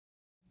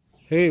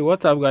Hey,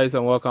 what's up guys,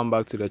 and welcome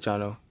back to the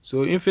channel. So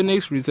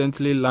Infinix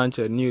recently launched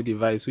a new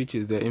device, which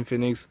is the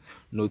Infinix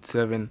Note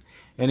 7,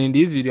 and in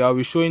this video I'll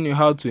be showing you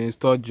how to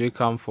install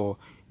Gcam for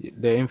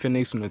the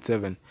Infinix Note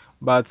 7.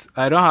 But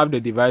I don't have the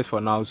device for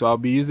now, so I'll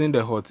be using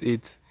the Hot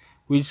 8,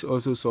 which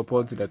also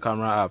supports the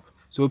camera app.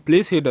 So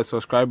please hit the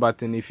subscribe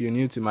button if you're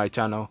new to my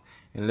channel,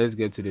 and let's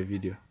get to the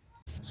video.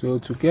 So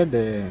to get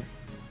the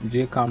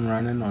Gcam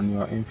running on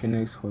your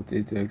Infinix Hot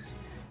 8X,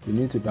 you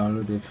need to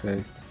download it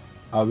first.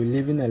 I'll be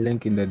leaving a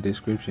link in the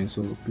description,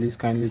 so please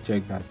kindly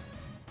check that.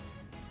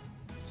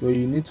 So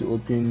you need to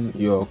open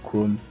your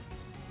Chrome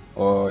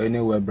or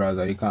any web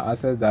browser. You can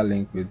access that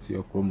link with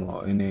your Chrome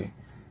or any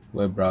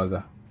web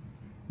browser.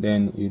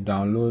 Then you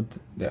download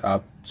the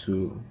app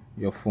to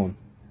your phone.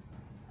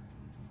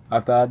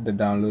 After the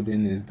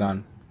downloading is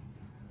done,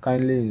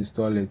 kindly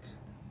install it.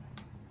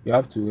 You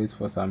have to wait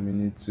for some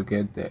minutes to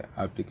get the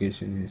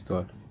application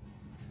installed.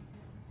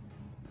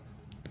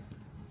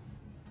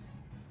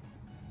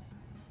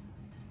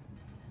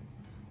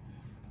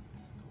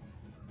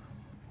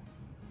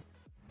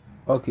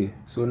 Okay,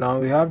 so now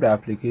we have the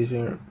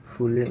application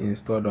fully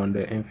installed on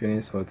the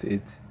Infinix Hot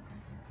 8.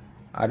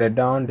 At the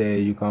down there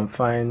you can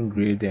find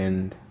grid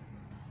and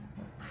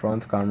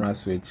front camera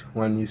switch.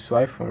 When you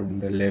swipe from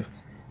the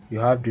left, you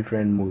have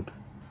different mode.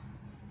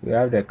 We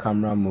have the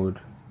camera mode,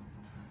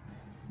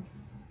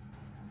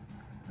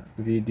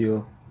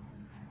 video,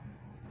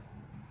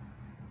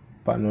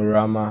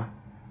 panorama.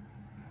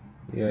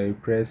 Yeah, you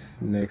press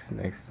next,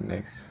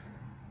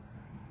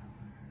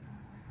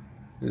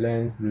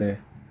 lens blur,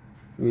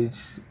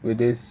 which with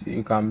this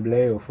you can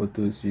blur your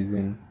photos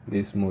using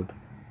this mode.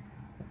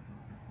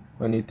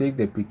 When you take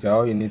the picture,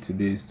 all you need to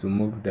do is to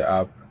move the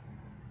app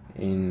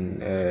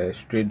in a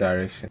straight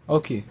direction.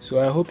 Okay, so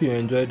I hope you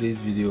enjoyed this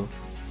video.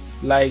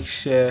 Like,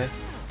 share,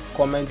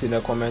 comment in the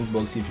comment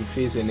box if you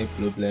face any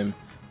problem,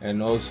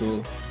 and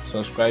also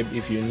subscribe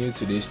if you're new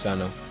to this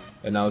channel,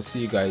 and I'll see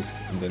you guys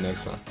in the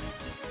next one.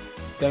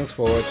 Thanks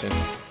for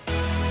watching.